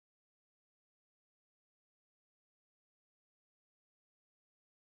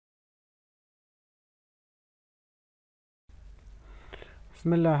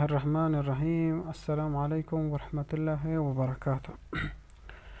بسم الله الرحمن الرحیم. السلام علیکم ورحمت الله وبرکاته.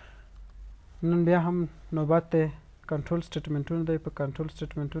 نن بیا هم نوبت د کنټرول سټیټمنټونو دی. په کنټرول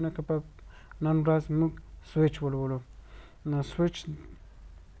سټیټمنټونو کې په نن ورځ موږ سویچ ولولو. نو سویچ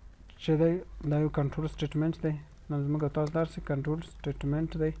چې دی دا یو کنټرول سټیټمنټ دی. نن زموږ تاسو درس کنټرول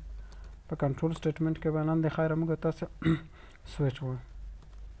سټیټمنټ دی. په کنټرول سټیټمنټ کې به نن د خیره موږ تاسو سویچ وایو.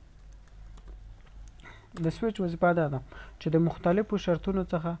 د سویچ وظیفه دا ده چې د مختلفو شرطونو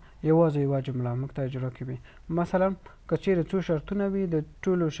څخه یوازې یوه جمله موږ ته اجرا کوي. مثلا که چیرې څو شرطونه وي، د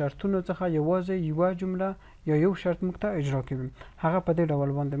ټولو شرطونو څخه یوازې یوه جمله یا یو شرط موږ ته اجرا کوي. هغه په دې ډول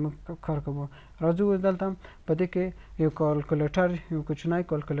باندې موږ کار کوو. راځو اوس دلته په دې کې یو کالکولیټر، یو کوچنی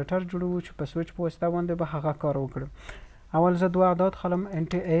کالکولیټر جوړوو چې په سویچ په واسطه باندې به هغه کار وکړو. اول زه دوه عدد خلم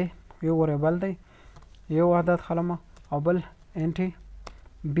انټي ا، یو وریبل دی، یو عدد خلم او بل انټي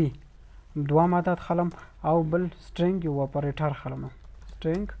بی، دوام عدد خلم او بل سټرینګ یو اپریټر خلم،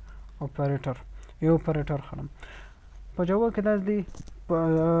 سټرینګ اپریټر یو اپریټر خلم. په جاوا کې داس دی، په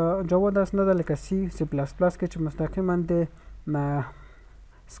جاوا داس نه ده لکه سی پلس پلس کې چې مستقیما د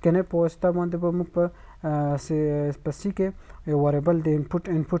سکنې په واسطه باندې به موږ په سی کې یو وریبل د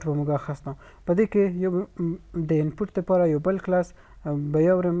انپوټ به موږ اخیستو. په دې کې یو د انپوټ لپاره یو بل کلاس به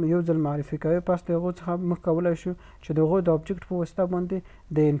یو ځل معرفي کوي. پس د هغو څخه موږ کولی شو چې د هغو د آبجکټ په واسطه باندې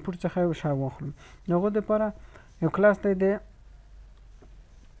د انپوټ څخه یو شی واخلو. د هغو دپاره یو کلاس دی، د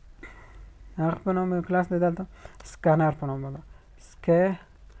هغه په نوم یو کلاس دی دلته سکانر په نوم ده،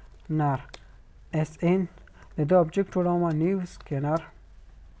 سکینر اس ان. د دې آبجکټ جوړوم نیو سکینر،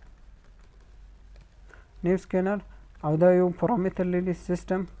 نیو سکینر، او دا یو پارامتر لري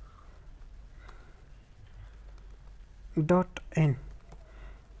سیسټم ډاټ ان.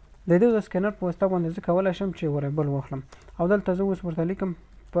 د دې د سکینر په واسطه باندې زه کولی شم چې وریبل واخلم. او دلته زه اوس ورته لیکم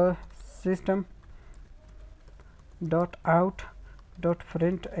په سیسټم ډاټ آوټ ډاټ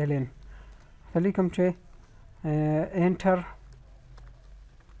پرنټ الن لیکم چې انټر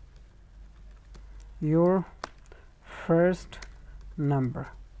یور فرست نمبر،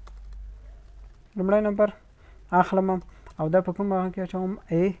 لومړی نمبر اخلم او دا په کوم هغه کې اچوم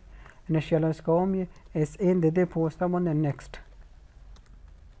ا، انیشیالایز کوم یې اس ان. د دې په واسطه باندې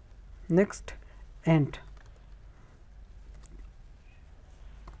نیکسټ انټ،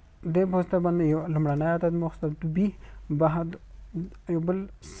 د په واسطه باندې یو لومړنی عدد مخصوص بي، بعد یو بل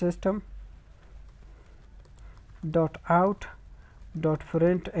سیسټم ډاټ آوټ ډاټ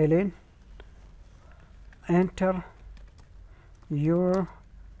پرنټ الن انټر یور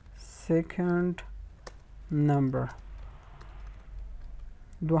سیکنډ نمبر،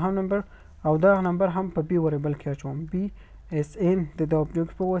 دوهم نمبر. او دا نمبر هم په بي وریبل کې اچوم، بي اس ان. د دې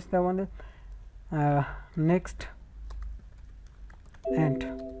آبجکټ په واسطه باندې نیکسټ انټ،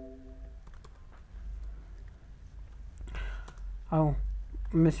 او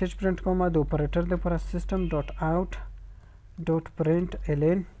میسج پرنٹ کوم د اپریټر لپاره سیسټم ډاټ آوټ ډاټ پرنټ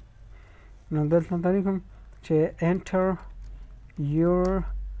الن. نو دلته لیکم چې انټر یور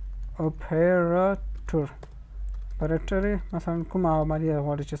اپریټر، اپریټر مثلا کوم عملیه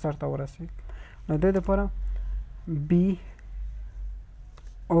غواړي چې سر ته ورسي. نو د دې لپاره بي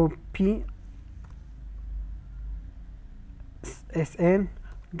او پی اس ان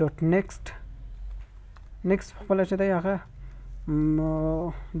ډاټ نیکسټ. نیکسټ خپل چې دی هغه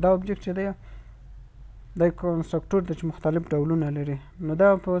دا آبجکټ چې دی دا کنسټرکټور دی چې مختلف ډولونه لري. نو دا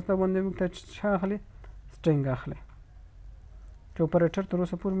په واسطه باندې موږ ته څه اخلي؟ سټرینګ اخلي. چې اپریټر تر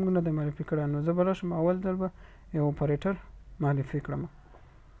اوسه پورې موږ نه دی معرفي کړی. نو زه به راشم اول ځل به یو اپریټر معرفي کړم،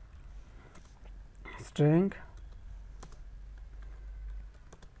 سټرینګ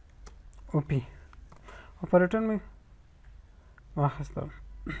او پی. اپریټر مې واخیستل.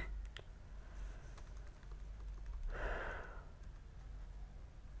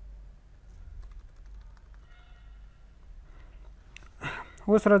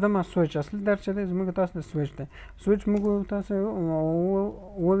 اوس راځم سویچ. اصلي درس چې دی زموږ تاسو د سویچ دی. سویچ موږ تاسو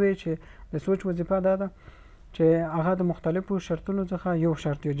ووایو چې د سویچ وظیفه دا ده چې هغه د مختلفو شرطونو څخه یو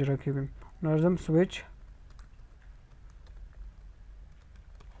شرط اجرا کوي. نو راځم سویچ،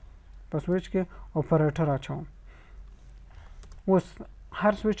 په سویچ کې اپریټر اچوم. اوس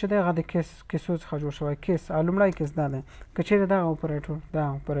هر سویچ چې دی هغه د کیسو څخه جوړ شوی. کیس لومړی کیس دا دی که چیرې دغه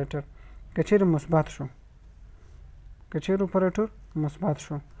اپریټر که چیرې مثبت شو، که چیرې اپریټر مثبت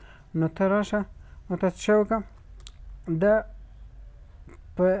شو، نو ته راشه نو ته څه وکړه،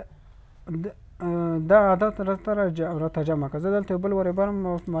 دا عدد راته جمع کړه. زه دلته یو بل وریبل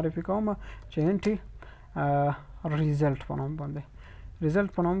معرفي کوم چې انټي ریزلټ په نوم باندې، ریزلټ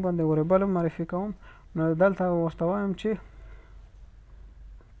په نوم باندې وریبل معرفي کوم. نو دلته ورته وایم چې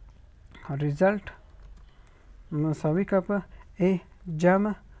ریزلټ مساوي که په ا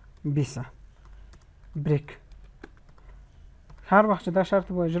جمع بیسه بریک. هر وخت چې دا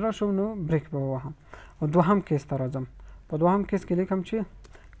شرط به اجرا شو نو بریک به ووهم. او دوهم کیس ته راځم. په دوهم کیس کې لیکم چې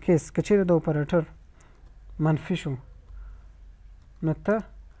کیس که چیرې د اپریټر منفي شو نو ته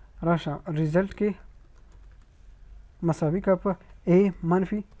راشه ریزلټ کې مساوي که په A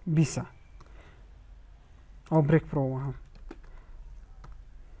منفي 20 او بریک پر ووهم.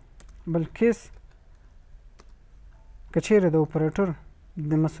 بل کیس که چیرې د اپریټر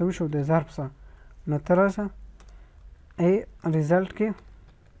د مساوي شو د ضرب څخه نو ته راشه A ریزلټ کې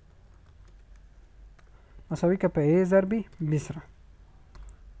مساوي که په A ضربي 20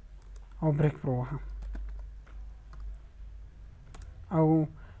 او بریک پر ووهم. او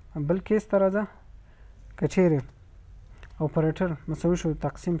بل کیس ته راځه که چیرې اپریټر مساوي شو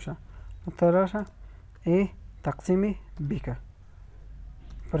تقسیم شه نو ته راشه A تقسیم B که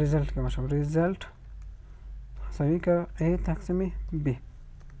په ریزلټ کې مشم ریزلټ مساوي که A تقسیم B.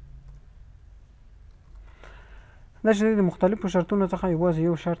 دا چې د مختلفو شرطونو څخه یوازې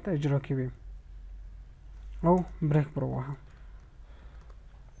یو شرط اجرا کوي او بریک پر ووهم.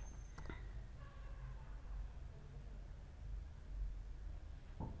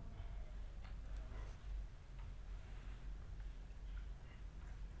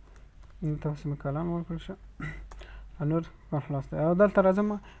 تاسو مې کلام ورکړل شه نور خلاص دی. او دلته راځم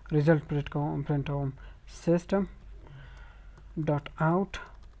ریزلټ پرنټ کوم سیسټم ډاټ آوټ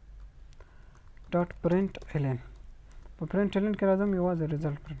ډاټ پرنټ الن. په پرنټ الن کې راځم یوازې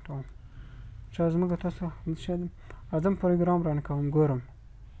ریزلټ پرنټ کوم چې زموږ تاسو شاید راځم پروګرام ران کوم ګورم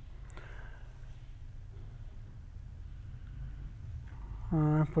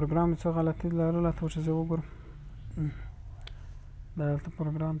پروګرام څه غلطي لرله ته چې زه وګورم. دلته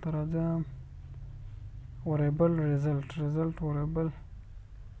پروګرام ته راځم وریبل ریزلټ وریبل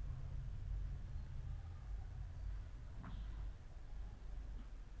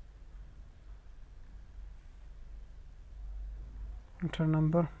انټر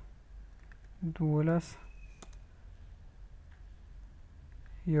نمبر 12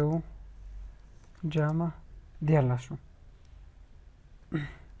 یو جمع 13 شو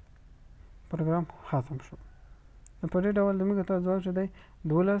پروګرام ختم شو. په دې ډول د موږ ته ځواب چې دی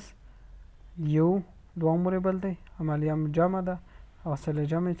 12 یو دوام وریبل دی عملیه جمع ده او اصل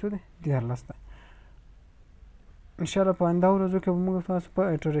جمع څه دی 13 دی. انشاءالله په آینده ورځو کې به موږ تاسو په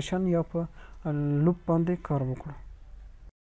اټریشن یا په لوپ باندې کار وکړو.